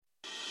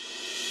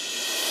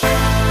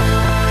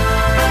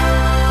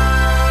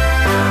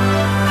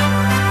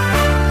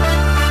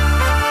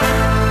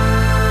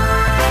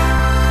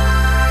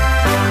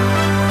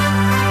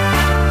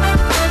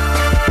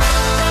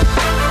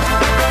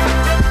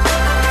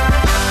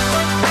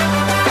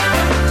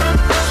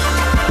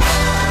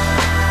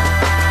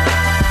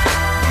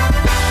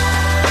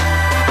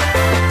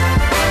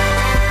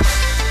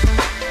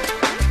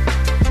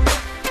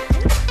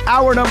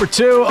Hour number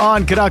 2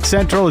 on Canuck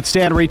Central. It's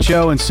Stan Reed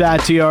Show and Sat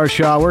TR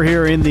Shaw. We're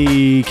here in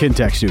the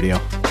Kintech studio.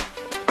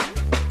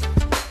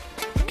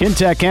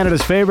 Kintech,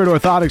 Canada's favorite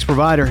orthotics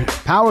provider,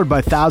 powered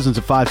by thousands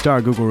of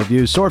 5-star Google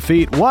reviews. Sore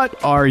feet,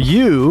 what are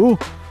you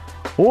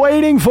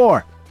waiting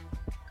for?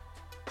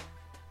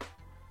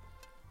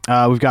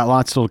 We've got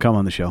lots still to come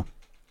on the show.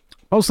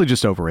 Mostly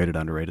just overrated,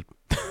 underrated.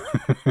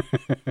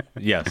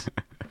 Yes.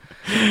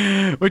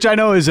 Which I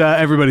know is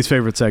everybody's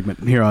favorite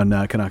segment here on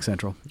Canuck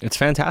Central. It's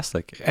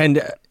fantastic.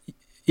 And,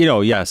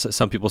 yes,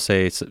 some people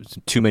say it's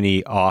too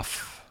many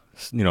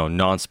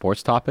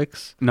non-sports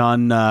topics.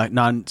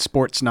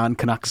 Non-sports,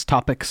 non-Canucks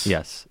topics.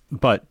 Yes.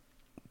 But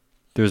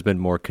there's been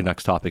more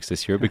Canucks topics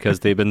this year because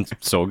they've been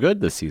so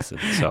good this season.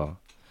 So,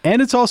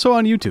 and it's also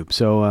on YouTube.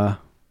 So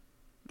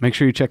make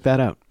sure you check that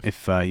out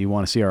if you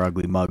want to see our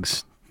ugly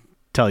mugs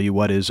tell you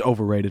what is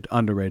overrated,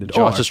 underrated,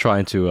 Josh is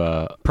trying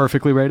to...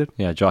 perfectly rated?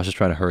 Yeah, Josh is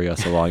trying to hurry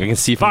us along. I can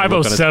see from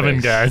 507,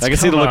 guys. I can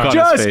see the look on his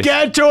face. Just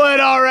get to it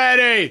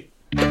already!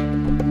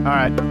 All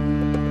right.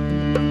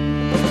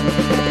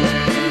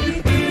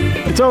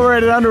 It's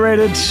overrated,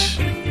 underrated.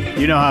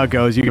 You know how it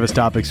goes. You give us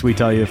topics. We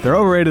tell you if they're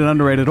overrated,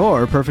 underrated,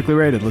 or perfectly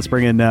rated. Let's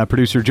bring in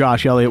producer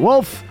Josh Elliott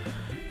Wolf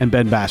and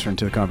Ben Basser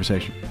into the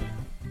conversation.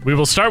 We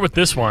will start with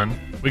this one.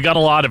 We got a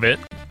lot of it.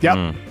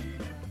 Yep.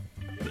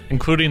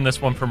 Including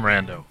this one from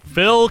Rando.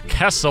 Phil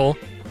Kessel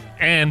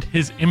and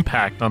his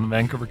impact on the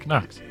Vancouver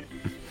Canucks.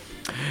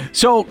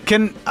 So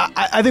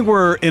I think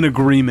we're in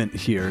agreement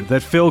here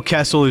that Phil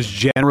Kessel is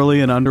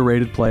generally an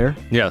underrated player.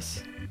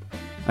 Yes.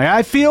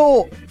 I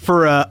feel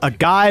for a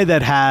guy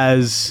that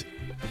has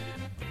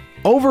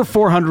over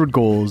 400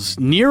 goals,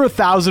 near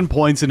 1,000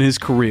 points in his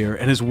career,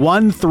 and has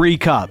won 3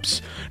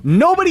 cups,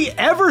 nobody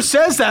ever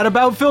says that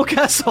about Phil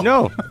Kessel.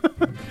 No.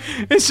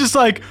 It's just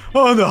like,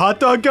 oh, the hot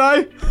dog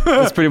guy?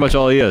 That's pretty much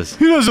all he is.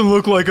 He doesn't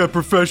look like a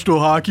professional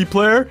hockey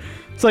player.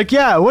 It's like,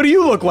 yeah, what do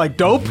you look like,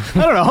 dope?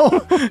 I don't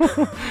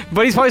know.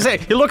 But he's probably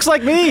saying, he looks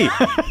like me.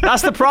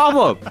 That's the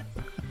problem.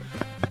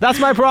 That's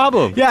my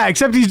problem. Yeah,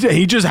 except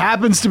he just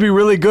happens to be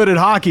really good at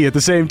hockey at the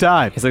same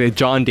time. He's like a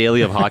John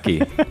Daly of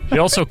hockey. He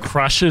also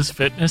crushes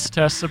fitness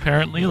tests,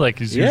 apparently. Like,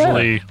 he's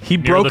usually He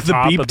near broke the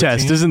top beep of the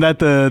test. team. Isn't that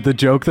the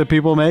joke that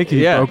people make?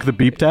 He broke the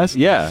beep test?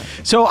 Yeah.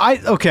 So,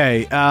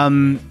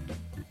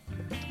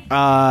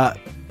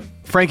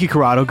 Frankie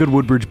Corrado, good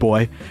Woodbridge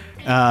boy.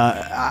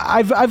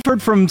 I've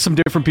heard from some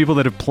different people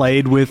that have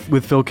played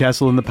with Phil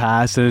Kessel in the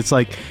past, and it's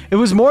like, it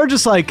was more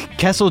just like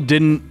Kessel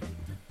didn't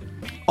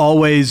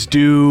always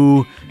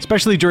do,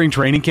 especially during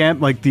training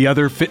camp, like the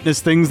other fitness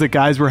things that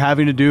guys were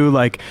having to do,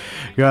 like,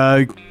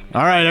 all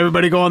right,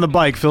 everybody go on the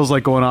bike. Feels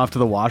like going off to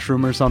the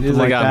washroom or something. He's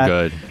like that. I'm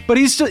good. But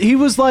he's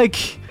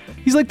like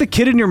the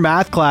kid in your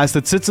math class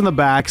that sits in the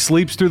back,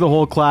 sleeps through the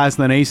whole class,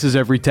 and then aces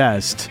every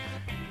test.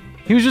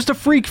 He was just a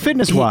freak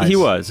fitness-wise. He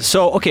was.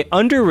 So, okay,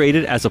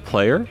 underrated as a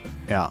player.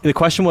 Yeah. The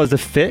question was the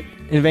fit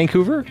in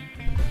Vancouver?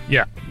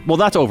 Yeah. Well,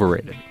 that's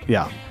overrated.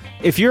 Yeah.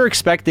 If you're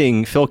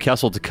expecting Phil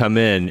Kessel to come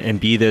in and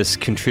be this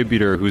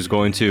contributor who's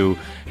going to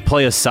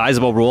play a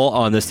sizable role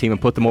on this team and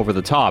put them over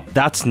the top,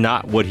 that's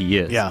not what he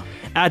is. Yeah.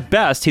 At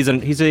best, he's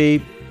a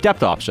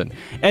depth option,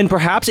 and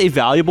perhaps a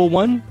valuable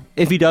one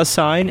if he does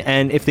sign,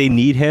 and if they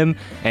need him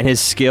and his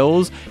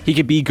skills, he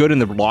could be good in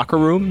the locker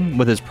room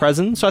with his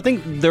presence. So I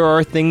think there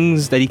are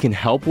things that he can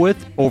help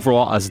with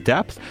overall as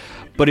depth.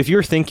 But if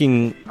you're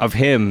thinking of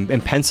him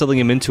and penciling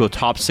him into a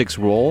top 6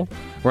 role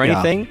or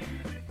anything,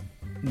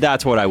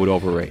 that's what I would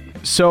overrate.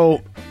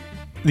 So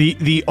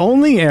the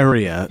only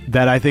area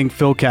that I think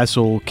Phil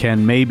Kessel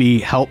can maybe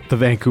help the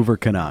Vancouver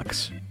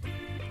Canucks,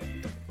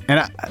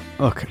 and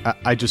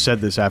I just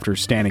said this after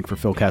standing for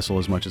Phil Kessel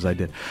as much as I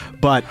did,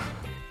 but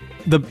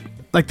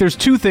there's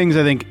 2 things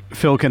I think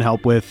Phil can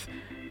help with: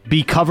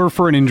 be cover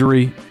for an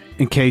injury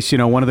in case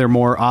one of their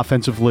more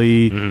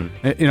offensively,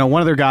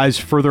 one of their guys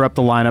further up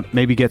the lineup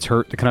maybe gets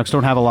hurt. The Canucks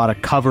don't have a lot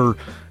of cover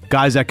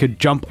guys that could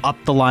jump up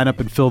the lineup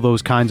and fill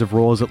those kinds of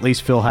roles. At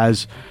least Phil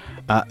has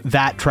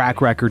that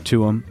track record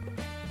to him.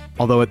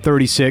 Although at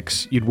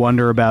 36, you'd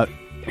wonder about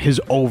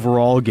his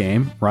overall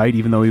game, right?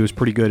 Even though he was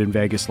pretty good in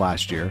Vegas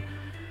last year.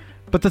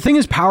 But the thing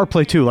is power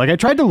play too. Like, I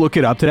tried to look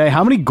it up today.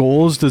 How many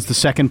goals does the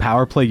second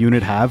power play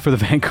unit have for the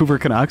Vancouver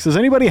Canucks? Does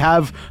anybody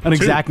have an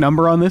exact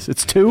number on this?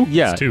 It's 2?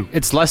 Yeah, It's 2.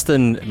 It's less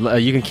than,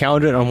 you can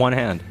count it on one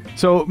hand.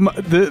 So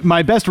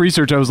my best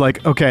research, I was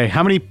like, okay,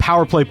 how many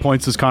power play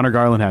points does Connor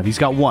Garland have? He's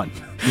got 1.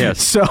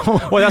 Yes. So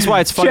well, that's why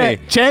it's funny.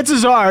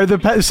 Chances are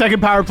the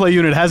second power play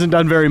unit hasn't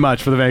done very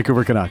much for the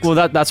Vancouver Canucks.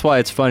 Well, that's why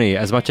it's funny.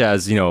 As much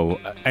as,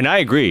 and I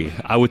agree,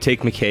 I would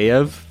take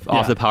Mikheyev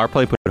off the power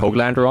play, put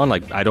Höglander on.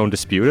 Like, I don't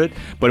dispute it.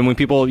 But when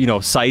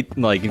people, cite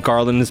like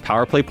Garland's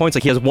power play points,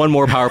 like he has 1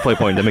 more power play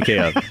point than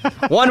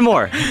Mikheyev. 1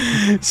 more.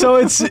 So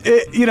that's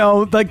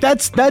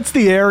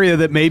the area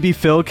that maybe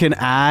Phil can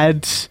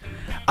add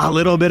a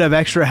little bit of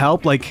extra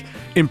help, like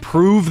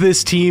improve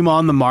this team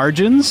on the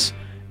margins,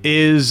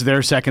 is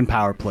their second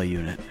power play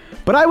unit.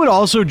 But I would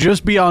also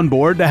just be on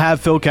board to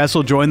have Phil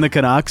Kessel join the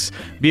Canucks,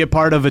 be a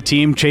part of a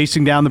team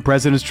chasing down the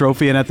President's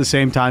Trophy, and at the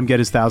same time get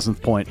his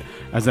 1,000th point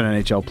as an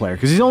NHL player.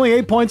 Because he's only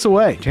 8 points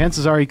away.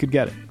 Chances are he could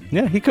get it.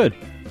 Yeah, he could.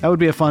 That would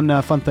be a fun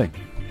thing.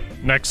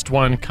 Next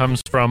one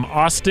comes from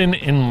Austin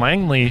in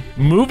Langley.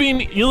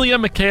 Moving Ilya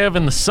Mikheyev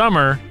in the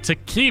summer to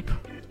keep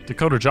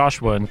Dakota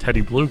Joshua and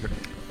Teddy Bluger.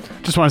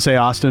 Just want to say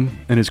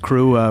Austin and his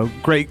crew,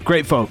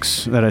 great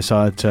folks that I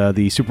saw at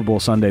the Super Bowl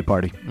Sunday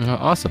party.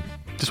 Awesome.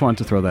 Just wanted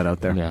to throw that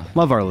out there. Yeah.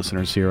 Love our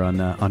listeners here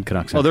on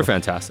Canucks. Oh, they're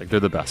fantastic. They're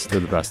the best.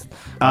 Good Austin,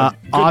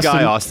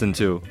 guy, Austin,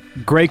 too.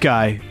 Great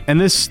guy. And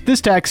this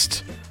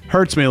text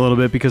hurts me a little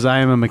bit because I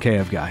am a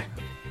Mikheyev guy.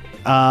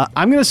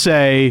 I'm going to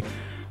say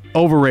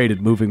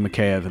overrated moving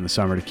Mikheyev in the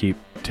summer to keep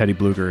Teddy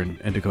Bluger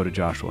and Dakota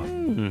Joshua.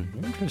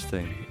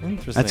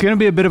 Interesting. That's going to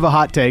be a bit of a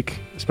hot take,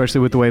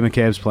 especially with the way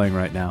Mikheyev's playing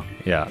right now.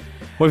 Yeah.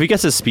 Well, if he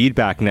gets his speed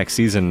back next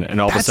season and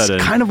all of a sudden...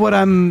 That's kind of what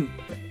I'm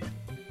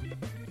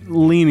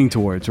leaning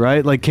towards,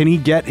 right? Like, can he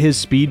get his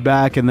speed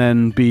back and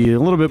then be a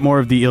little bit more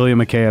of the Ilya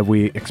Mikheyev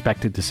we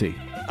expected to see?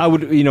 I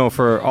would,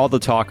 for all the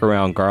talk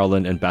around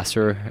Garland and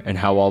Besser and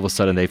how all of a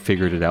sudden they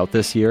figured it out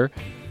this year,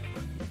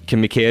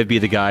 can Mikheyev be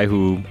the guy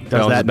who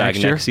bounces back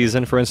next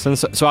season, for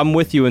instance? So I'm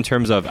with you in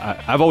terms of,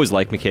 I've always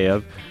liked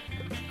Mikheyev.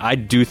 I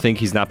do think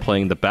he's not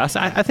playing the best.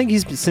 I think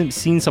he's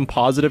seen some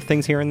positive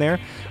things here and there.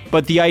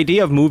 But the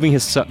idea of moving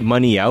his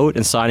money out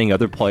and signing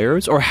other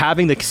players or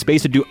having the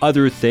space to do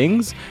other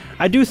things,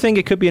 I do think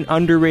it could be an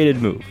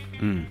underrated move.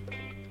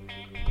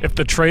 If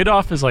the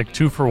trade-off is like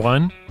 2 for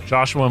 1,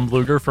 Joshua and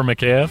Bluger for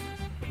Mikheyev,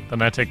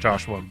 then I take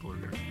Joshua and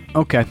Bluger.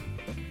 Okay.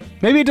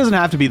 Maybe it doesn't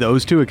have to be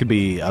those two. It could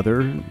be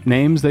other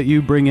names that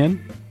you bring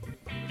in,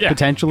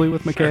 potentially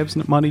with Mikheyev's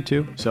money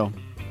too. So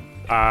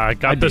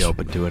I'd be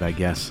open to it, I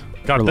guess.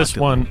 Got this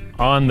one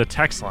on the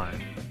text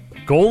line.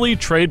 Goalie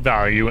trade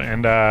value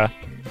and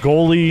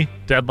goalie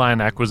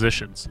deadline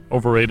acquisitions.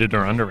 Overrated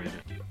or underrated?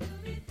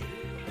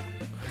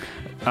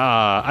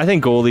 I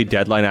think goalie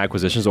deadline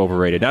acquisition is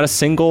overrated. Not a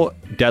single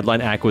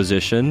deadline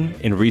acquisition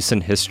in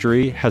recent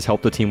history has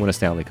helped the team win a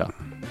Stanley Cup.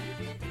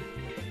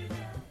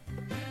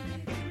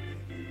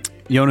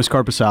 Jonas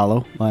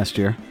Korpisalo last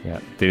year. Yeah,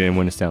 they didn't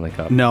win a Stanley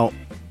Cup. No.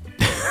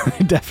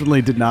 They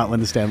definitely did not win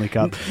the Stanley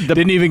Cup.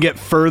 Didn't even get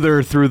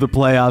further through the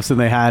playoffs than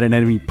they had in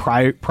any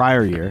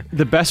prior year.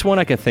 The best one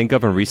I can think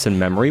of in recent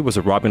memory was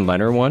a Robin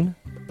Lehner one,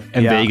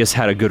 and Vegas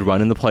had a good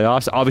run in the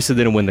playoffs. Obviously,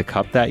 they didn't win the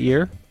Cup that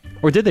year.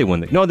 Or did they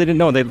win No, they didn't.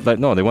 No,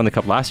 they won the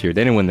Cup last year.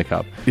 They didn't win the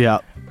Cup. Yeah.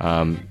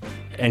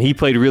 And he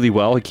played really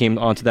well. He came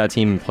onto that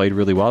team and played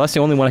really well. That's the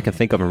only one I can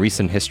think of in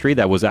recent history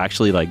that was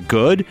actually like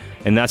good,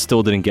 and that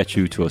still didn't get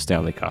you to a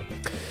Stanley Cup.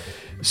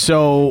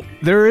 So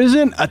there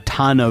isn't a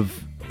ton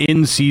of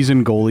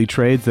in-season goalie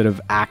trades that have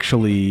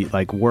actually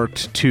like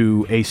worked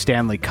to a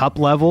Stanley Cup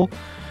level,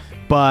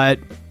 but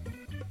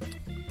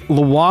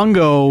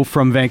Luongo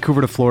from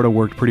Vancouver to Florida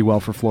worked pretty well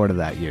for Florida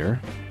that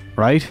year,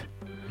 right?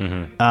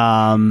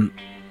 Mm-hmm.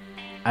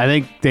 I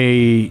think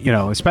they,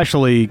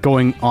 especially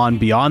going on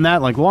beyond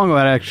that, like Luongo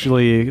had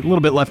actually a little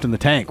bit left in the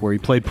tank where he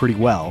played pretty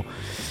well.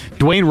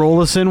 Dwayne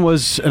Rolison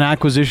was an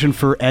acquisition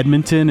for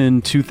Edmonton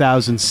in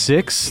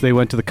 2006. They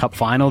went to the Cup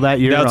final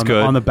that year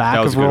on the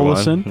back of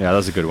Rolison. Yeah, that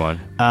was a good one.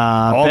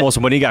 Almost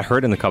when he got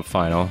hurt in the Cup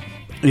final.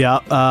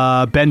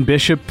 Yeah, Ben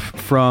Bishop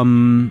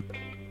from,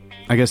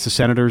 I guess, the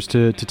Senators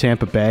to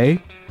Tampa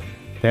Bay.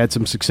 They had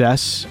some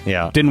success.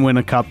 Yeah. Didn't win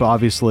a Cup,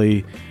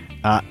 obviously,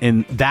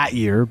 in that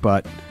year,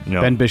 but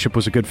Ben Bishop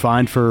was a good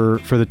find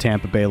for the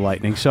Tampa Bay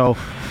Lightning. So,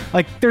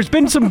 there's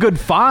been some good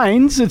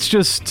finds. It's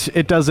just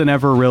it doesn't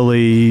ever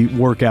really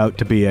work out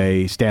to be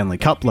a Stanley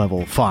Cup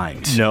level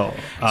find. No.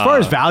 As far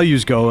as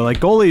values go,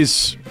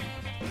 goalies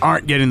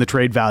aren't getting the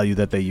trade value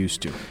that they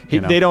used to.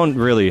 They don't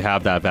really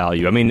have that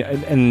value. I mean,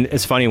 and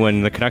it's funny,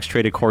 when the Canucks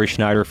traded Corey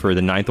Schneider for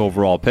the 9th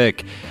overall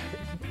pick,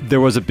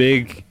 there was a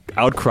big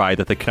outcry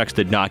that the Canucks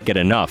did not get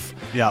enough.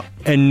 Yeah.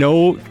 And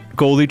no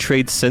goalie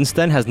trade since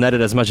then has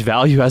netted as much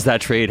value as that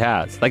trade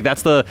has.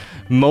 That's the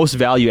most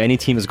value any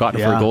team has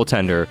gotten for a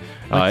goaltender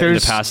in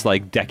the past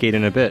decade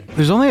and a bit.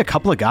 There's only a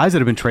couple of guys that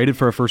have been traded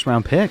for a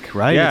first-round pick,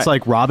 right? Yeah. It's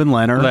like Robin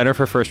Lehner. Lehner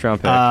for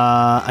first-round pick.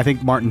 I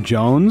think Martin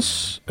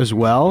Jones as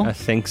well. I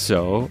think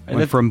so.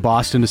 Went from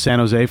Boston to San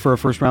Jose for a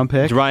first-round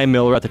pick. Ryan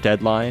Miller at the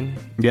deadline.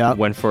 Yeah.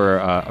 Went for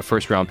a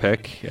first-round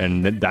pick,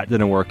 and that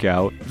didn't work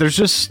out. There's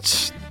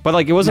just... But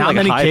it wasn't not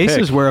many a high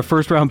cases pick. Where a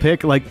first-round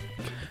pick,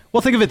 well,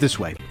 think of it this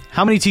way.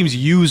 How many teams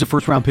use a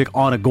first-round pick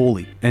on a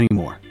goalie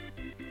anymore?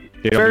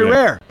 Very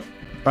rare,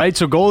 right?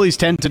 So goalies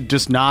tend to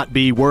just not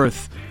be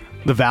worth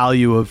the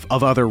value of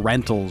other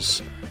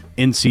rentals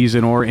in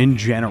season or in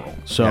general.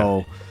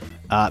 So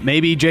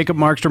maybe Jacob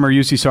Markstrom or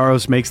UC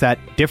Saros makes that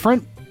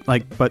different.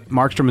 But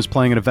Markstrom is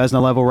playing at a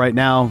Vezina level right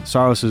now.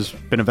 Saros has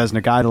been a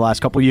Vezina guy the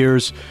last couple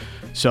years.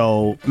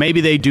 So maybe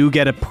they do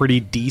get a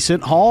pretty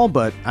decent haul,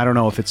 but I don't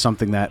know if it's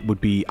something that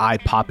would be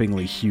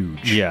eye-poppingly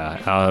huge.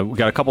 Yeah, we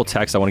got a couple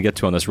texts I want to get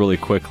to on this really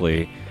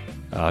quickly.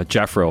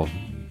 Jeffro,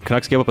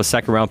 Canucks gave up a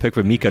second-round pick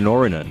for Mika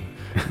Norinen.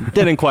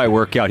 Didn't quite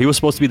work out. He was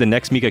supposed to be the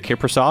next Mika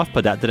Kiprasov,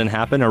 but that didn't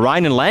happen. And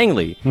Ryan and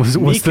Langley. Was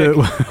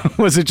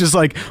it just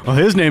like, well,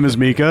 his name is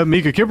Mika.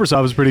 Mika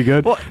Kiprasov is pretty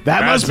good. Well,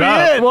 that must be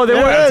adds up. it. Well, they were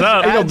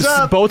Adds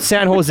up. both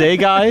San Jose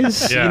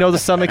guys, Yeah. to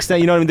some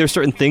extent. You know what I mean? There's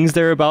certain things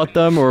there about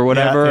them or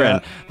whatever, Yeah, yeah.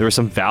 and there was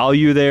some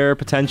value there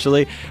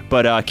potentially.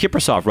 But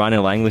Kiprasov, Ryan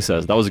and Langley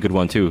says, that was a good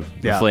one too.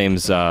 The Yeah.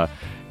 Flames got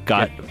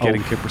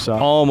Getting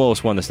Kiprasov.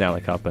 almost won the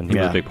Stanley Cup, and he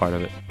was Yeah. a big part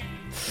of it.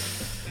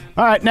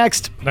 All right,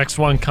 next. Next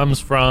one comes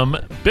from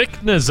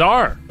Bick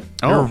Nazar.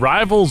 Your Oh.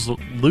 rivals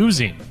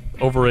losing.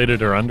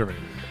 Overrated or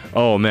underrated?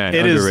 Oh man,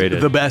 It is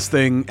underrated. the best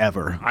thing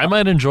ever. I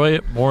might enjoy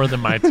it more than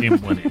my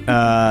team winning.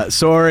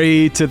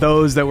 Sorry to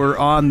those that were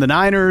on the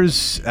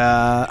Niners.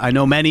 I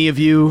know many of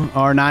you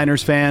are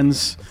Niners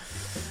fans.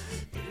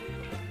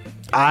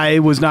 I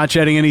was not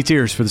shedding any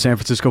tears for the San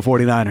Francisco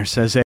 49ers.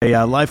 As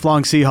a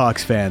lifelong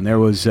Seahawks fan, there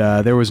was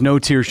no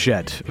tears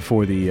shed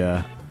for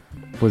the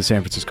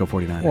San Francisco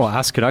 49ers. Well,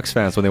 ask Canucks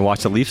fans when they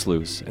watch the Leafs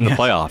lose in the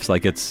playoffs.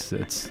 Like it's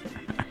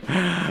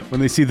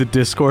When they see the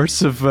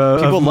discourse of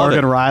love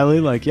Morgan it. Riley,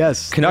 like,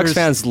 yes. Canucks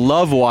there's- fans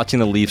love watching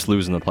the Leafs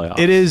lose in the playoffs.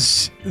 It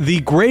is the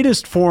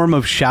greatest form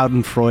of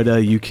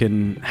schadenfreude you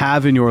can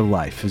have in your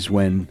life is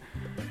when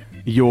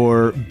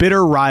your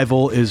bitter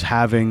rival is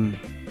having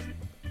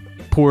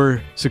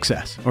poor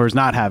success or is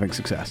not having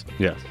success.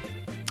 Yes.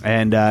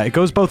 And it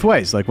goes both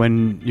ways. Like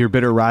when your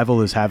bitter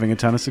rival is having a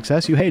ton of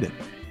success, you hate it.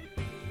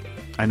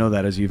 I know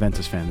that as a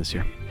Juventus fan this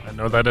year. I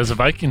know that as a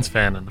Vikings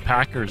fan, and the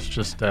Packers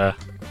just,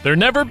 they're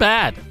never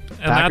bad. And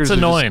Packers that's are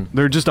annoying.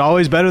 they're just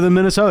always better than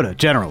Minnesota,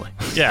 generally.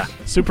 Yeah,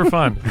 super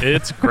fun.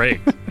 It's great.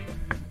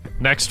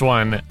 Next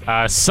one,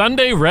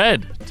 Sunday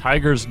Red,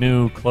 Tiger's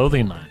new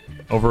clothing line.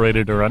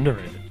 Overrated or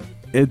underrated?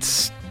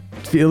 It's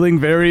feeling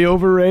very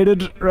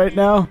overrated right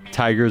now.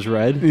 Tigers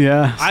red.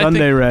 Yeah,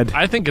 Sunday Red.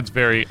 I think it's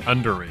very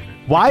underrated.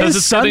 Why because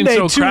is it's getting Sunday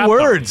so two crapped on.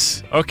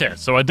 words? Okay,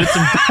 so I did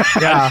some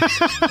Yeah,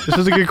 this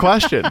was a good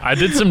question. I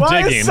did some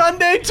Why digging. is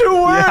Sunday two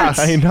Yeah, words?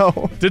 I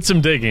know. Did some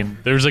digging.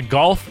 There's a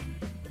golf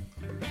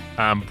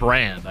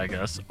brand, I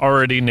guess,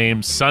 already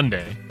named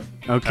Sunday.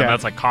 Okay. And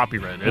that's like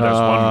copyrighted as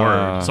one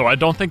word. So I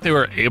don't think they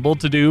were able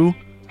to do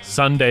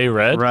Sunday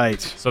Red. Right.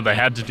 So they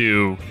had to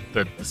do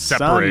the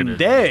separated.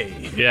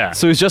 Sunday. Yeah.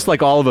 So it's just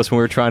like all of us when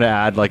we were trying to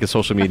add like a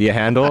social media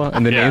handle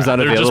and the Yeah, name's not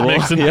they're available.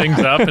 just mixing things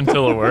up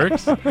until it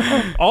works.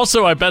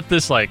 Also, I bet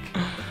this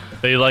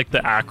they like the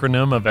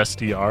acronym of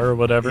SDR or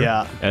whatever.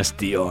 Yeah.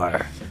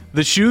 SDR.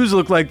 The shoes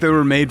look like they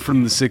were made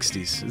from the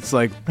 60s. It's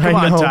like, come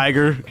I on, know.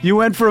 Tiger. You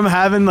went from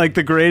having like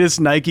the greatest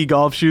Nike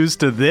golf shoes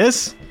to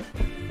this?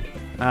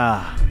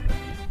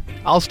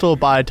 I'll still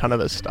buy a ton of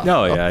his stuff.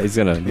 Oh yeah, he's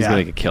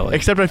gonna kill it.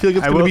 Except I feel like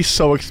it's I going to will- be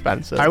so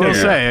expensive. I will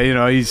Yeah.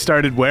 say, he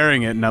started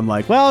wearing it, and I'm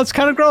like, well, it's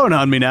kind of growing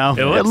on me now.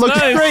 It looks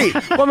nice.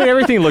 great. Well, I mean,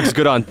 everything looks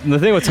good on. The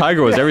thing with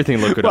Tiger was everything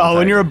looked good on Well,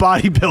 when Tiger. you're a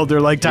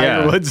bodybuilder like Tiger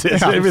Yeah. Woods is,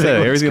 Yeah, I'm everything,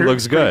 saying, everything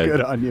looks pretty good.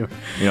 good on you.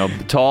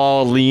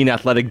 Tall, lean,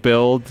 athletic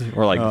build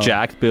or like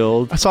jacked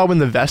build. I saw when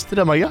the vest did.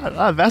 I'm like, yeah,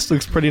 that vest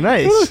looks pretty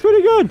nice. It looks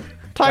pretty good.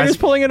 Tiger's Guys-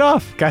 pulling it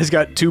off. Guy's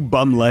got 2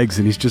 bum legs,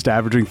 and he's just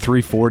averaging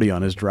 340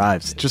 on his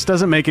drives. It just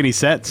doesn't make any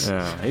sense.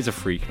 Yeah, he's a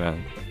freak,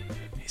 man.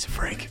 He's a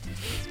freak.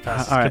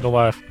 Fastest all right. kid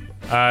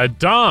alive.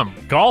 Dom,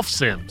 golf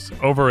sims,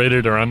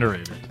 overrated or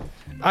underrated?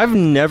 I've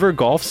never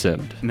golf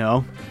simmed.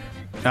 No.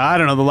 I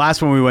don't know. The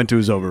last one we went to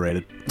was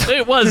overrated.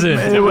 It wasn't.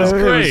 It was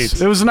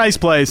great. It was a nice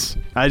place.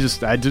 I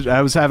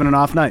was having an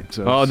off night.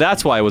 So Oh,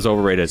 that's why it was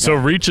overrated. So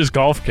Reach's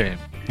golf game,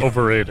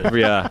 overrated.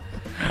 yeah,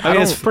 I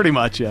mean, it's pretty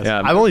much, yes.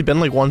 yeah. I've only been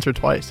like once or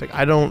twice. Like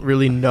I don't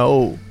really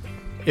know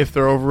if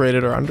they're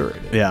overrated or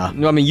underrated. Yeah.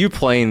 No, I mean, you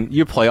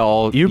play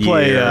all You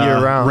play year.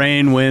 year-round.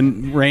 rain,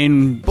 wind,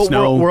 rain, But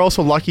snow. we're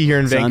also lucky here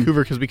in sun.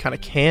 Vancouver because we kind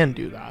of can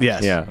do that.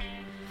 Yes. Yeah,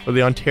 For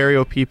the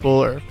Ontario people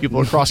or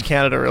people across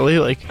Canada, really,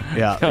 like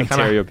Yeah.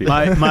 Ontario people.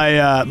 my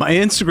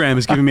Instagram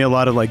is giving me a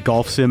lot of like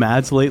golf sim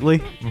ads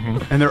lately,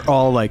 and they're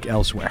all like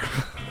elsewhere.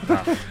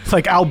 It's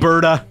like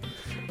Alberta, Go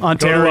to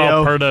Ontario,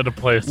 Alberta to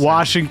play.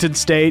 Washington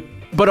State.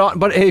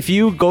 But if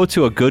you go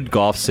to a good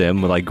golf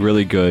sim with like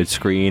really good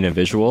screen and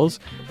visuals,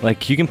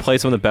 like you can play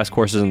some of the best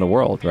courses in the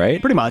world, right?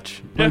 Pretty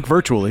much, Yeah. like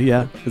virtually,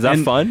 yeah. Is that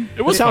And fun?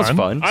 It was sounds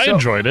fun. I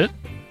enjoyed it.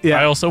 Yeah.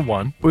 I also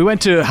won. We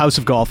went to House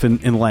of Golf in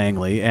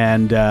Langley,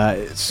 and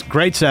it's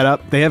great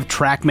setup. They have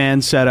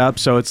TrackMan set up,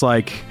 so it's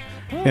like,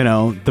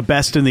 the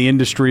best in the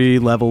industry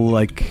level,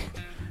 like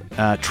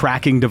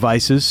tracking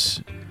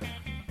devices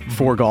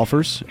for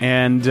golfers,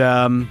 and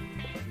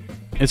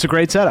it's a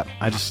great setup.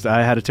 I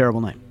had a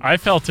terrible night. I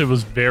felt it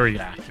was very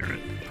accurate.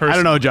 I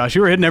don't know, Josh.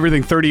 You were hitting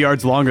everything 30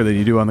 yards longer than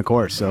you do on the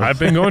course. So I've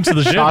been going to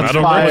the gym. Shots I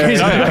don't know what fired. to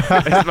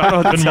tell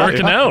you. I've been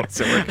working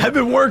out. I've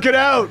been working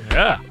out.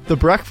 Yeah. the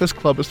Breakfast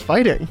Club is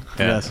fighting.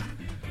 Yes.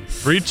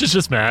 Reach is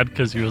just mad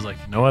because he was like,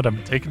 you know what?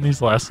 I'm taking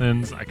these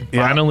lessons. I can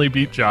Yeah. finally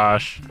beat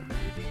Josh.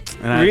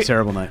 And I had a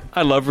terrible night.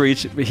 I love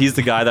Reach. He's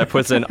the guy that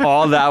puts in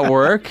all that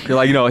work. You're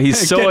like,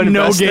 he's so Getting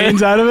no invested.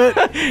 gains out of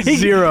it.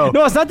 Zero.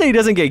 No, it's not that he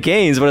doesn't get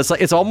gains, but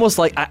it's almost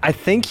like I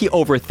think he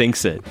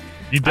overthinks it.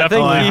 You I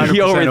definitely. think he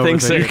 100%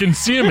 overthinks You it. can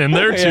see him in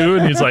there too,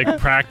 and he's like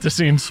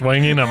practicing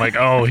swinging. I'm like,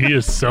 oh, he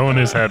is so in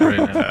his head right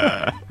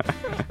now.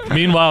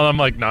 Meanwhile, I'm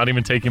like not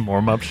even taking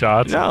warm-up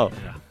shots. No.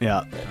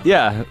 Yeah.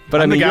 Yeah,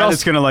 but I'm I mean, the you guy also-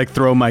 that's gonna like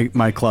throw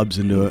my clubs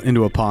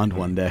into a pond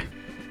one day.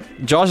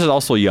 Josh is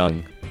also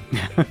young. He's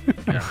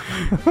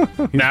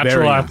Natural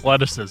very young.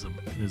 athleticism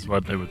is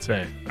what they would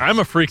say. I'm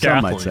a freak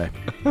Some might athlete.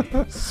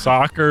 say.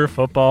 Soccer,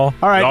 football.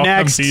 All right, it all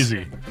next. comes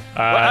easy.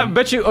 I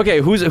bet you. Okay,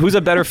 who's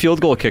a better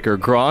field goal kicker,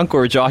 Gronk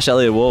or Josh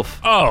Elliott Wolf?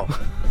 Oh,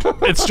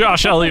 it's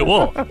Josh Elliott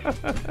Wolf. Well,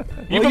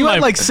 you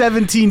had like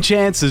 17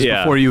 chances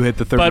Yeah. before you hit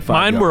the 35. But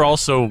mine yard. were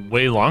also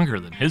way longer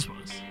than his was.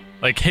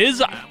 Like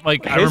his,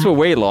 like I His rem- were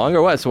way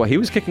longer. What? So what, he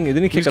was kicking? Didn't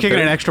he He kick was a kicking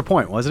an 30? extra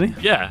point, wasn't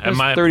he? yeah, and was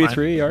mine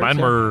 33 yards, Mine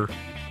yeah. were.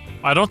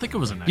 I don't think it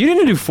was an. You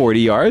didn't do 40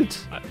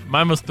 yards.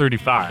 Mine was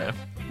 35.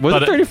 Was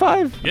But it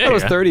 35? Yeah, that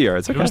was yeah. 30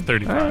 yards. It Okay. was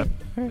 35.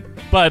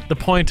 But the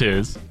point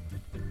is,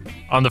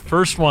 on the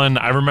first one,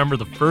 I remember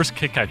the first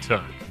kick I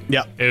took.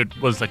 Yeah. It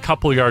was a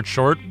couple yards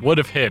short. Would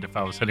have hit if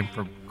I was hitting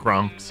for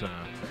Gronk's.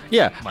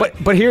 Yeah,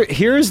 but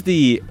here's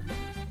the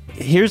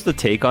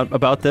take on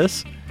about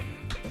this.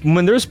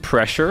 When there's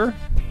pressure,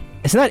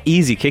 it's not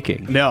easy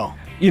kicking. No.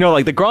 You know,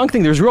 like the Gronk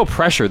thing, there's real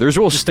pressure. There's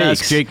real Just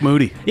stakes. ask Jake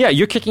Moody. Yeah,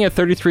 you're kicking a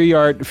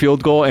 33-yard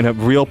field goal in a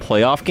real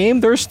playoff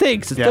game. There's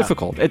stakes. It's Yeah.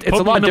 difficult. It's Put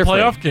a me lot in the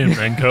different. playoff game,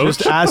 then, coach.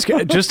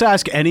 Just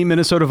ask any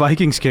Minnesota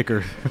Vikings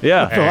kicker.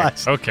 Yeah. The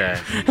last- Okay,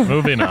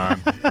 moving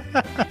on.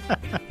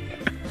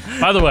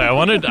 By the way,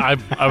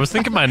 I was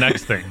thinking my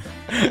next thing.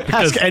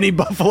 Because Ask any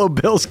Buffalo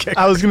Bills kicker.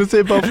 I was gonna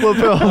say Buffalo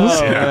Bills.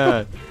 Oh,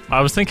 man.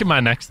 I was thinking my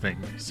next thing.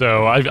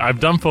 So I've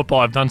done football,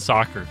 I've done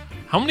soccer.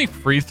 How many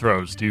free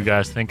throws do you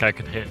guys think I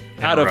could hit?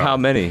 in Out a of row? how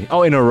many?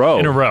 Oh, in a row.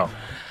 In a row.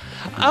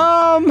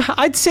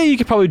 I'd say you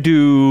could probably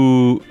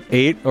do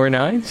 8 or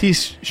 9. See,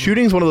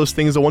 shooting's one of those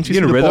things that once you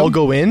You see get the a ball rhythm?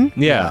 go in,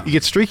 Yeah. you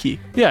get streaky.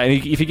 Yeah, and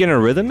if you get in a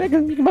rhythm, you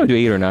can probably do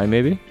 8 or 9,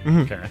 maybe.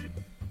 Okay.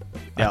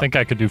 Yeah. I think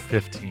I could do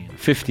 15.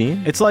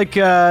 15. It's like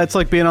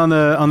being on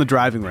the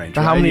driving range.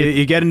 How right? many-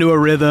 You get into a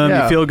rhythm,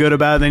 Yeah. you feel good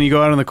about it, then you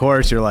go out on the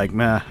course, you're like,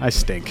 man, I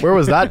stink. Where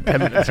was that 10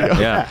 minutes ago?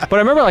 Yeah, but I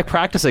remember like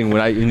practicing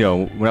when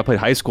I played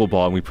high school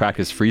ball and we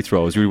practiced free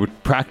throws. We would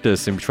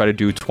practice and try to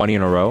do 20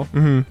 in a row,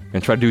 and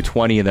try to do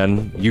 20, and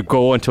then you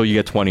go until you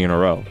get 20 in a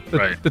row.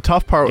 Right. The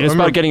tough part. And it's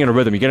remember- about getting in a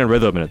rhythm. You get in a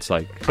rhythm, and it's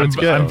like, I'm,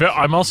 good.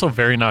 I'm also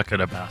very not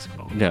good at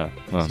basketball. yeah.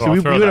 Well, So So I'll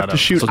we throw would that have to out.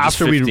 shoot So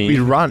just after 15. we'd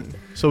run.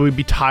 So we'd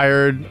be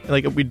tired,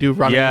 like we'd do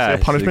running Yeah, as a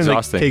it's punishment. Like,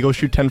 exhausting. okay, go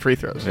shoot 10 free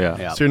throws. yeah.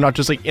 Yeah. So you're not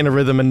just like in a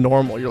rhythm and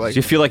normal. You're like So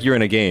you feel like you're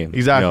in a game.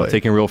 Exactly. You know,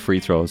 taking real free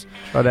throws.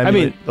 try to I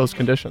emulate mean, those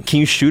conditions. Can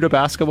you shoot a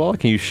basketball?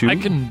 Can you shoot? I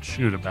can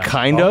shoot a basketball.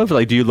 Kind of.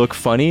 Like, do you look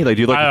funny? Like,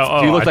 do you look? I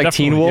do you look like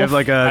definitely- Teen You Wolf? have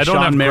like a I don't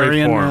Sean have great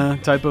Marion form.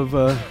 type of.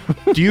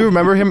 Do you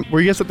remember him? Were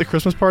you guys at the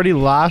Christmas party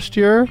last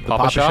year?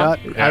 Papa Shot?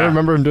 Yeah. I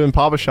remember him doing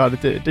Papa Shot.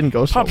 It didn't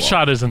go so Pop well.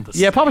 shot isn't the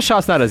Yeah, Papa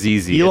Shot's not as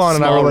easy. Elon It's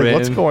and I were small like,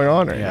 what's rim. going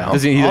on right Yeah. now?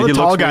 Does he- All the he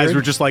tall looks guys weird?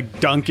 were just like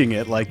dunking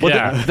it, like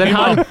Yeah.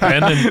 Meanwhile,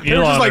 Brandon and they're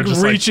Elon just like are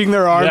just reaching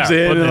their arms yeah,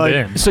 in putting and it like.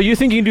 in. So you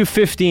think you can do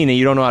 15 and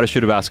you don't know how to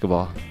shoot a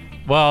basketball?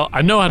 Well,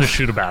 I know how to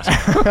shoot a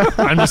basketball.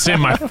 I'm just saying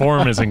my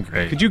form isn't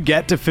great. Could you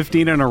get to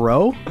 15 in a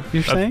row?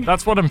 You're saying?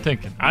 That's what I'm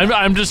thinking.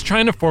 I'm just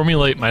trying to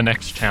formulate my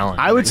next challenge.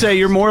 I would say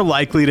you're more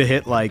likely to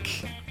hit like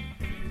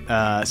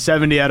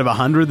 70 out of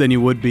 100 than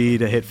you would be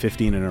to hit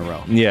 15 in a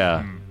row.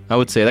 Yeah, I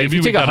would say. Like, Maybe if we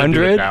you take gotta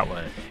do it 100, that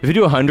way. if you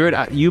do 100,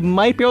 you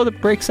might be able to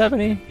break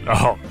 70.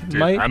 Oh, dude,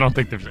 Might- I don't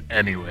think there's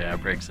any way I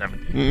break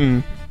 70.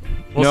 Mm-mm.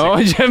 We'll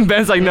no, see. Jim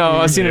Ben's like, no,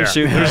 I've seen him Yeah,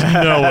 shoot. There's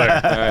no way.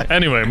 right.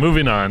 Anyway,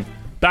 moving on.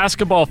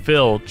 Basketball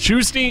Phil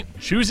choosing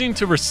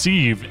to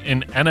receive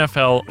in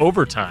NFL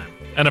overtime,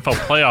 NFL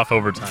playoff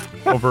overtime,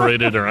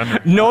 overrated or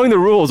under. Knowing the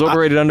rules,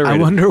 overrated, I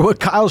underrated. wonder what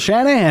Kyle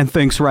Shanahan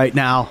thinks right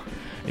now.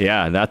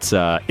 Yeah, that's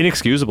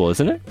inexcusable,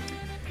 isn't it?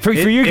 For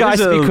It you guys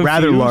is to be a confused,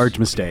 rather large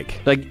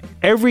mistake. Like,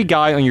 every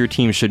guy on your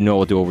team should know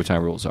what the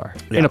overtime rules are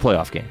in Yeah. a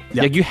playoff game.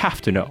 Yeah. Like, you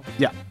have to know.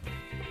 Yeah.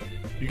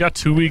 You got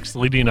 2 weeks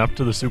leading up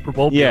to the Super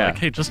Bowl. Be Yeah. like,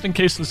 hey, just in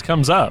case this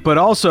comes up. But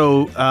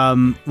also,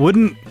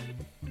 wouldn't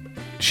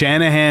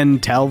Shanahan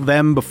tell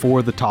them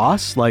before the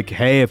toss, like,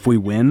 hey, if we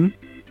win,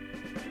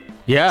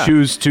 Yeah.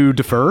 choose to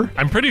defer?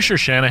 I'm pretty sure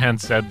Shanahan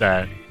said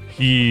that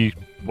he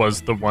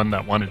was the one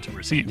that wanted to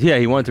receive. Yeah,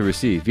 he wanted to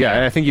receive. Yeah,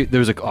 and I think there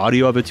was like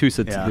audio of it too,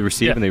 so Yeah. they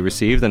received Yeah. and they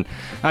received. And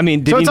I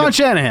mean, did So he it's kn- on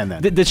Shanahan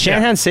then. Did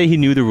Shanahan say he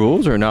knew the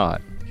rules or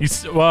not?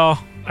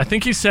 I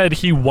think he said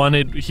he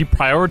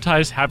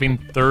prioritized having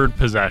third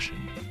possession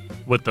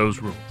with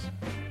those rules.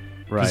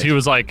 Because right. he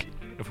was like,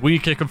 if we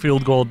kick a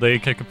field goal, they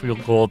kick a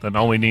field goal, then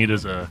all we need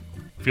is a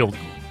field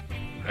goal,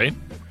 right?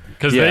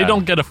 Because Yeah. they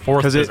don't get a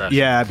fourth Because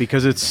possession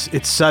because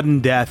it's sudden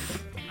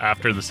death.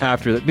 after the second.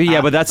 After that, but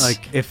yeah, but that's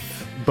like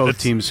if both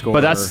It's- teams score.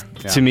 but that's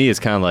yeah. to me, it's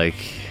kind of like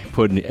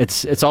putting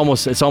it's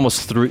almost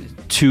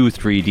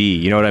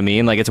 3D. You know what I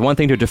mean? Like, it's one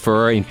thing to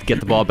defer and get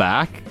the ball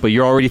back, but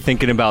you're already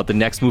thinking about the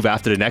next move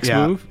after the next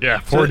Yeah. move. Yeah,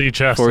 4D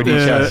chess.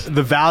 4D chess.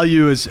 The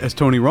value, as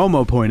Tony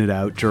Romo pointed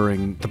out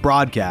during the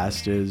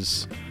broadcast,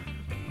 is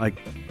like,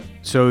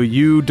 so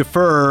you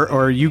defer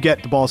or you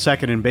get the ball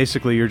second, and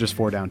basically you're just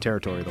 4 down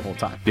territory the whole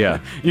time. Yeah.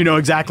 You know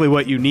exactly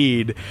what you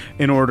need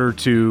in order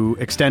to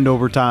extend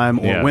overtime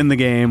or Yeah. win the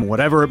game,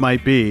 whatever it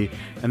might be,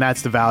 and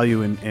that's the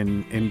value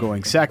in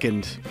going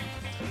second.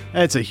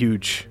 It's a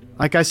huge.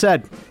 Like I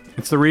said,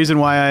 it's the reason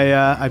why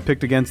I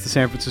picked against the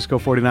San Francisco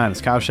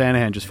 49ers. Kyle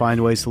Shanahan just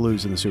finds ways to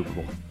lose in the Super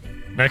Bowl.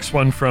 Next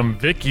one from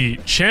Vicky.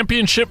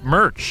 Championship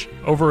merch.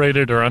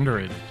 Overrated or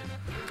underrated?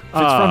 If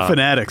it's from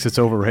Fanatics, it's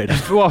overrated.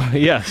 Well,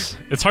 yes.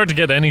 It's hard to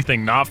get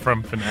anything not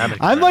from Fanatics.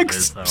 I'm like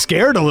nowadays, though.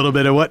 scared a little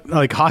bit of what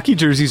like hockey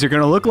jerseys are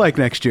going to look like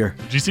next year.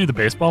 Did you see the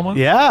baseball one?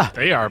 Yeah,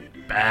 They are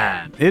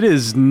bad. it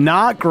is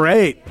not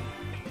great.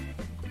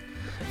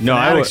 No,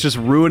 Fanatics just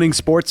ruining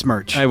sports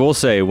merch. I will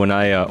say, when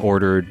I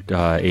ordered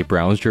a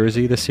Browns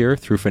jersey this year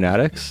through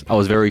Fanatics, I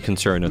was very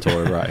concerned until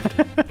it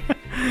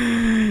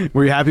arrived.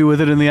 Were you happy with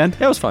it in the end?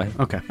 It was fine.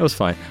 Okay. It was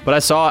fine. But I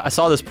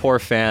saw this poor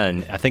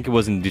fan, I think it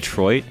was in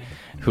Detroit,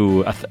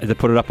 who they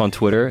put it up on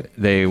Twitter.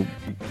 They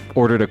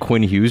ordered a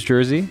Quinn Hughes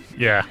jersey,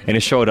 Yeah. and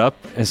it showed up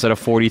instead of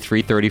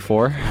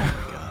 43-34.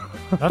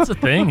 That's the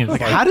thing. It's like,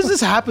 How does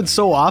this happen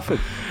so often?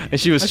 And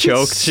she was I've seen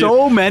choked.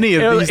 so many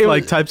of these it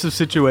like was- types of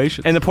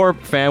situations. And the poor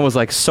fan was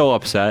like so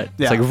upset.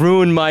 Yeah. It's like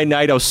ruined my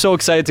night. I was so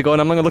excited to go,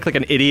 and I'm gonna look like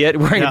an idiot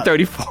wearing Yeah. a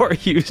 34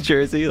 Hughes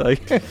jersey.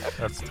 Like,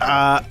 that's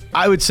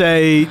I would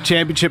say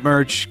championship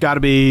merch got to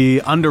be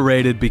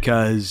underrated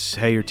because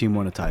hey, your team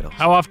won a title.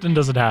 how often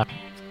does it happen?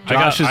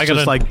 Josh is I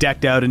just like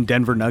decked out in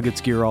Denver Nuggets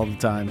gear all the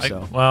time.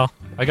 So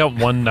I got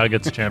one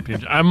Nuggets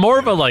championship. I'm more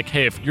of a like,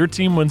 hey, if your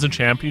team wins a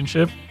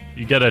championship,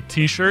 you get a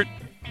T-shirt,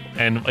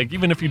 and like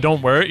even if you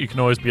don't wear it, you can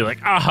always be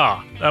like,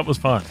 aha, that was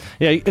fun.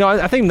 yeah,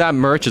 I think that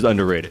merch is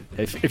underrated.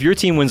 If your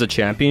team wins a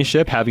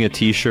championship, having a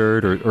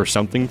T-shirt or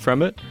something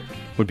from it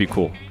would be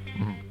cool.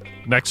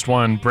 Next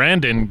one,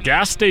 Brandon.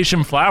 Gas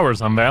station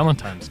flowers on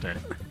Valentine's Day.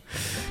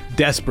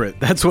 desperate.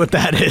 That's what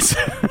that is.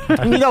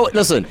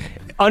 Listen,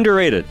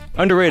 underrated.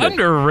 Underrated.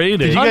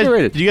 Underrated.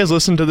 Did you guys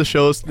listen to the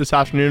shows this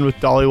afternoon with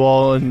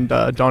Dollywall and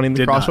Donnie and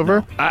the Did not,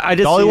 crossover? no. I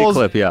did see a Dollywall's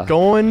clip, yeah.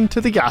 going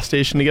to the gas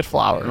station to get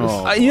flowers.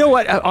 Oh. You know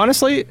what?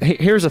 Honestly,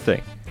 here's the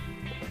thing.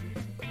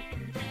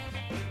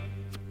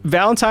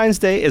 Valentine's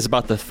Day is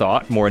about the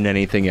thought more than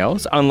anything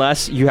else,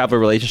 unless you have a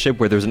relationship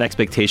where there's an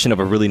expectation of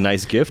a really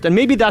nice gift. And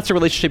maybe that's a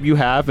relationship you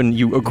have and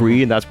you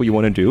agree and that's what you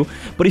want to do.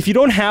 But if you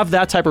don't have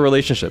that type of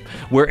relationship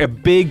where a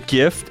big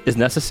gift is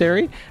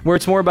necessary, where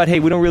it's more about, hey,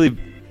 we don't really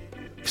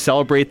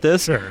celebrate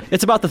this, Sure.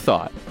 it's about the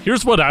thought.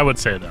 Here's what I would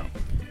say though.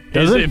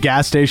 Doesn't Is if-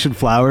 gas station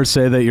flowers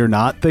say that you're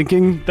not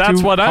thinking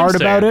That's too what I'm hard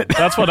saying. about it?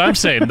 That's what I'm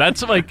saying.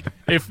 That's like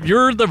if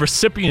you're the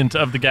recipient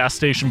of the gas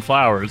station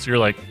flowers, you're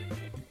like,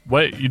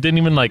 what? You didn't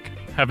even like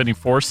have any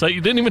foresight. You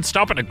didn't even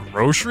stop at a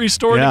grocery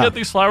store Yeah. to get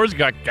these flowers. You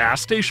got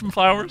gas station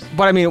flowers.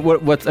 But I mean,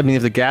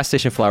 if the gas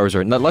station flowers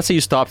are, let's say you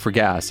stop for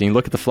gas and you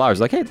look at the flowers,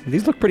 like, hey,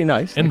 these look pretty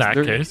nice. In Like,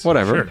 that they're- case,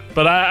 whatever. Sure.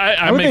 But I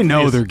How would make they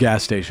know these- they're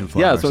gas station Yeah,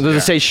 flowers? so does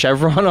it say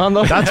Chevron on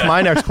them? That's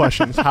my next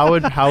question. How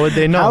would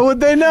they know? How would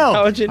they know?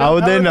 How would you know? How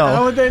would they know?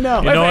 How would they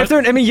know? You know If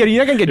they're, I mean, you're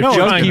not gonna get No,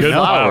 find junky good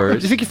flowers.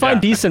 flowers. If you can find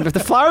Yeah. decent, if the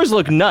flowers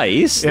look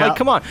nice, Yeah. like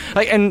come on,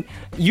 like, and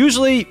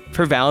usually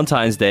for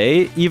Valentine's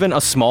Day, even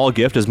a small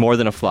gift is more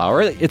than a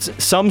flower. It's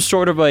some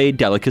sort of a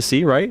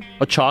delicacy, right?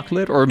 A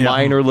chocolate or a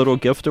minor little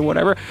gift or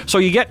whatever. So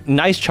you get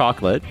nice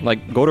chocolate,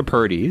 like go to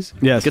Purdy's,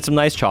 Yes. get some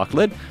nice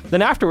chocolate.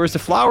 Then afterwards, the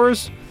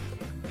flowers.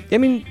 I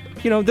mean,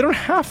 they don't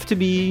have to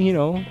be,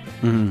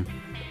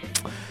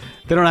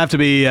 They don't have to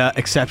be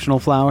exceptional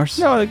flowers.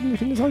 No, like,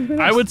 as long as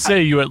they're I nice. would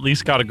say you at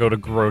least got to go to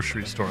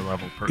grocery store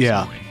level personally.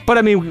 Yeah. But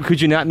I mean, could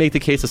you not make the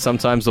case that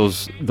sometimes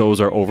those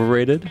are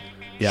overrated?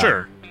 Yeah.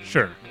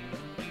 Sure.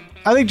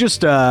 I think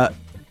just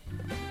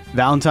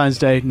Valentine's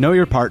Day, know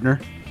your partner.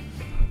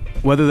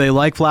 Whether they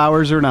like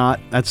flowers or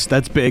not, that's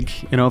big.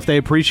 If they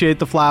appreciate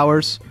the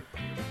flowers,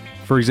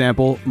 for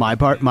example, my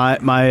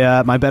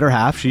better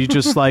half, she's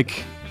just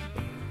like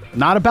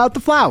not about the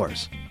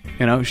flowers.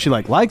 She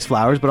likes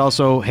flowers, but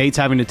also hates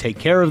having to take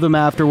care of them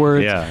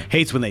afterwards. Yeah.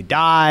 Hates when they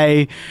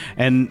die,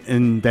 and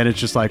then it's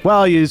just like,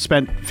 well, you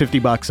spent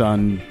 $50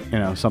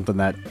 on something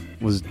that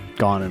was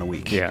gone in a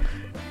week. Yeah.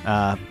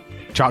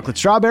 Chocolate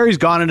strawberries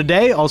gone in a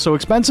day, also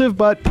expensive,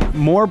 but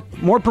more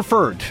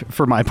preferred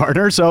for my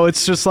partner. So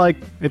it's just like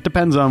it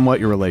depends on what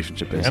your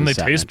relationship is. And they as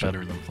Seth taste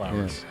mentioned. better than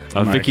flowers.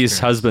 Vicky's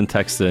husband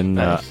texted in,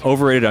 Nice.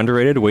 overrated,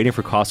 underrated, waiting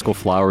for Costco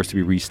flowers to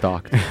be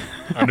restocked.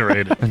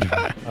 Underrated.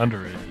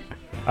 Underrated.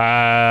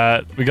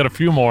 We got a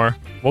few more.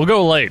 We'll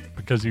go late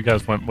because you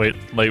guys went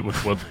late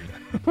with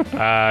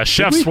Woodley.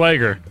 Chef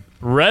Swagger,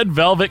 red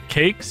velvet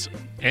cakes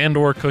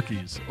and/or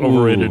cookies,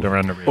 overrated Ooh. or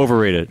underrated?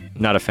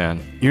 Overrated. Not a fan.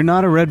 You're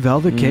not a red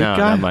velvet cake No,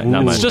 guy? not my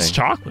Ooh. It's thing. just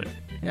chocolate,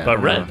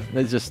 but red.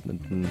 It's just.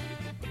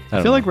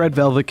 I feel like red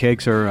velvet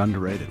cakes are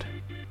underrated.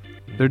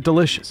 They're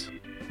delicious.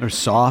 They're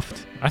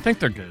soft. I think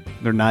they're good.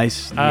 They're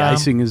nice. The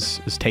icing is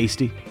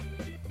tasty.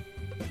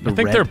 I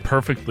think they're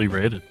perfectly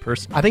rated,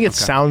 personally. I think it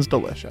sounds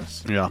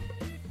delicious. yeah.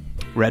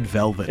 Red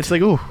velvet. It's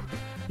like, ooh,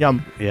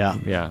 yum. yeah.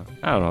 Yeah.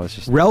 I don't know. It's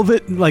just.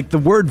 Velvet, like the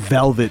word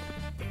velvet,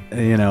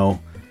 It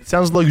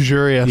sounds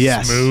luxurious.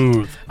 Yes.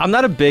 Smooth. I'm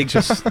not a big.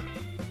 Just.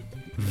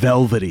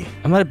 velvety.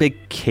 I'm not a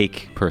big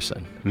cake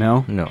person.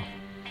 No? No.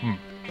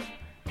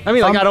 I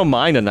mean, like, I don't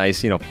mind a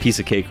nice, piece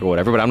of cake or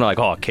whatever, but I'm not like,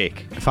 oh,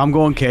 cake. If I'm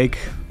going cake,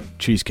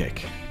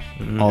 cheesecake.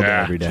 all day,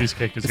 every day.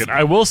 Cheesecake is good.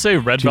 I will say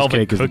red velvet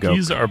Cheesecake is the goat.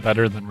 cookies are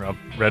better than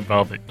red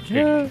velvet cake.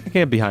 Yeah, I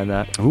can't behind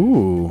that.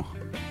 Ooh.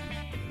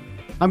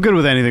 I'm good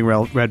with anything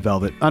red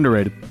velvet.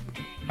 Underrated.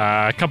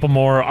 A couple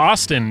more.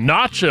 Austin,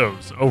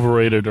 nachos,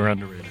 overrated or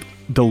underrated?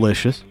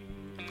 Delicious.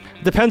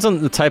 Depends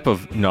on the type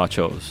of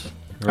nachos.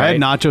 Right? I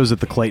had nachos at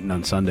the Clayton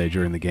on Sunday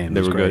during the game. They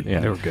It was were great. good. Yeah,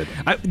 They were good.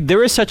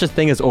 There is such a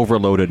thing as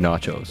overloaded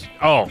nachos.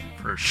 Oh,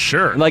 for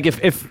sure. Like if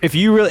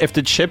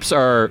the chips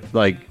are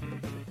like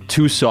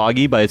too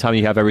soggy by the time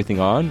you have everything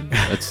on,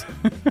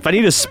 if I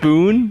need a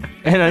spoon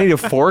and I need a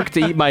fork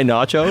to eat my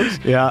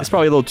nachos, Yeah. it's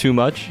probably a little too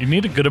much. You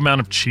need a good amount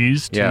of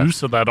cheese, too, Yeah.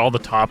 so that all the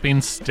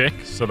toppings stick,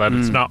 so that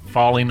it's not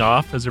falling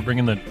off as you're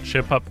bringing the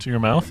chip up to your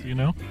mouth, you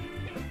know?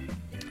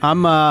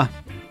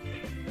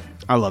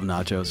 I love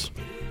nachos.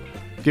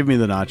 Give me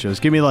the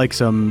nachos. Give me like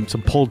some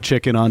pulled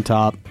chicken on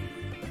top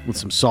with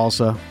some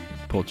salsa.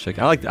 Pulled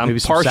chicken. I'm Maybe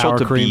some partial sour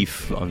to cream.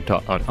 beef on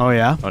Oh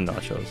yeah, on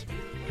nachos.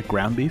 like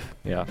ground beef.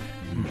 Yeah.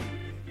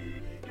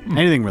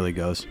 Anything really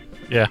goes.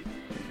 Yeah.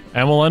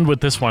 And we'll end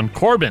with this one.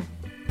 Corbin,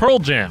 Pearl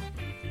Jam,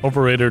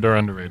 overrated or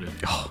underrated?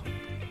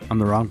 I'm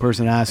the wrong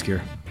person to ask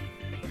here.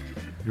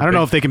 I don't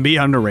know if they can be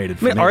underrated.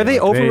 For I mean, me. are they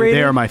Like, overrated?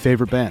 They are my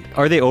favorite band.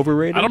 Are they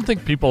overrated? I don't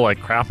think people like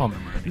crap on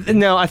them or anything.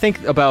 No, I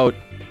think about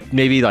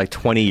maybe like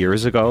 20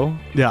 years ago,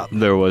 Yeah.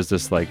 there was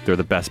this like they're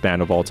the best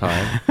band of all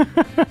time.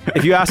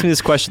 If you asked me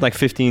this question like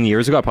 15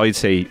 years ago, I'd probably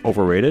say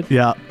overrated.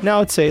 Yeah.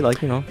 Now I'd say like,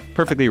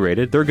 perfectly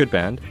rated. They're a good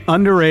band.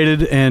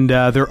 Underrated, and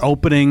they're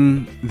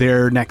opening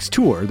their next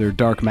tour, their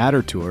Dark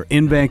Matter tour,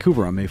 in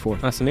Vancouver on May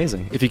 4th. That's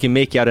amazing. If you can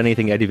make out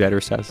anything Eddie Vedder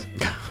says.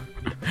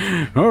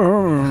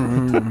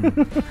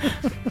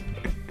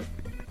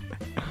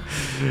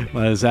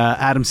 Was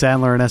Adam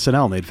Sandler and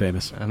SNL made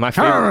famous.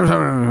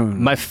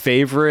 My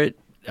favorite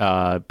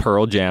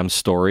Pearl Jam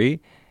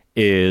story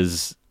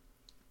is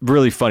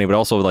really funny, but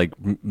also like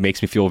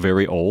makes me feel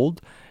very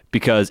old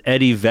because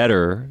Eddie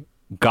Vedder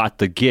got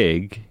the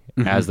gig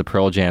as the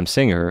Pearl Jam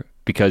singer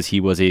because he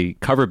was a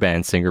cover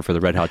band singer for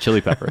the Red Hot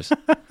Chili Peppers.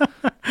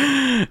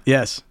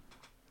 Yes.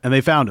 And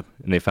they found him.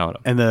 And they found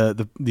him.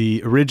 And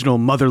the original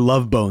Mother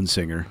Love Bone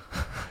singer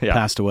Yeah.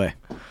 passed away.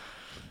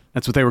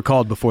 That's what they were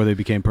called before they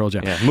became Pearl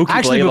Jam. Yeah, Mookie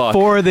Actually, Blaylock.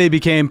 before they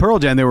became Pearl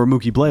Jam, they were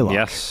Mookie Blaylock.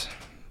 Yes.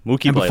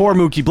 Mookie And Blaylock. before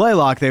Mookie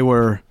Blaylock, they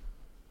were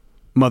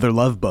Mother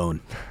Love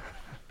Bone.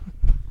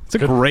 It's a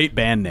great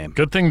band name.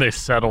 Good thing they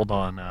settled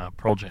on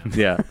Pearl Jam.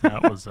 Yeah.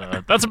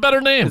 That's a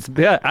better name.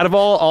 Yeah, out of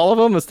all of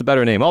them, it's the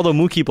better name. Although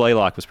Mookie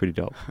Blaylock was pretty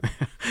dope.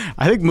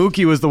 I think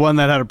Mookie was the one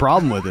that had a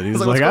problem with it. He was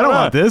like, like, what's I don't going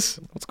want on? this.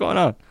 What's going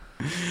on?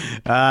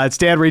 It's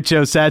Dan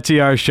Riccio,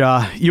 Satyar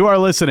Shah. You are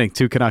listening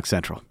to Canuck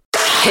Central.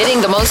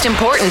 Hitting the most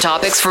important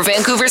topics for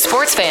Vancouver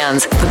sports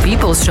fans. The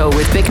People's Show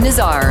with Vic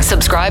Nazar.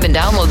 Subscribe and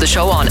download the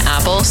show on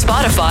Apple,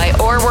 Spotify,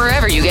 or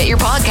wherever you get your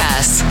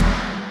podcasts.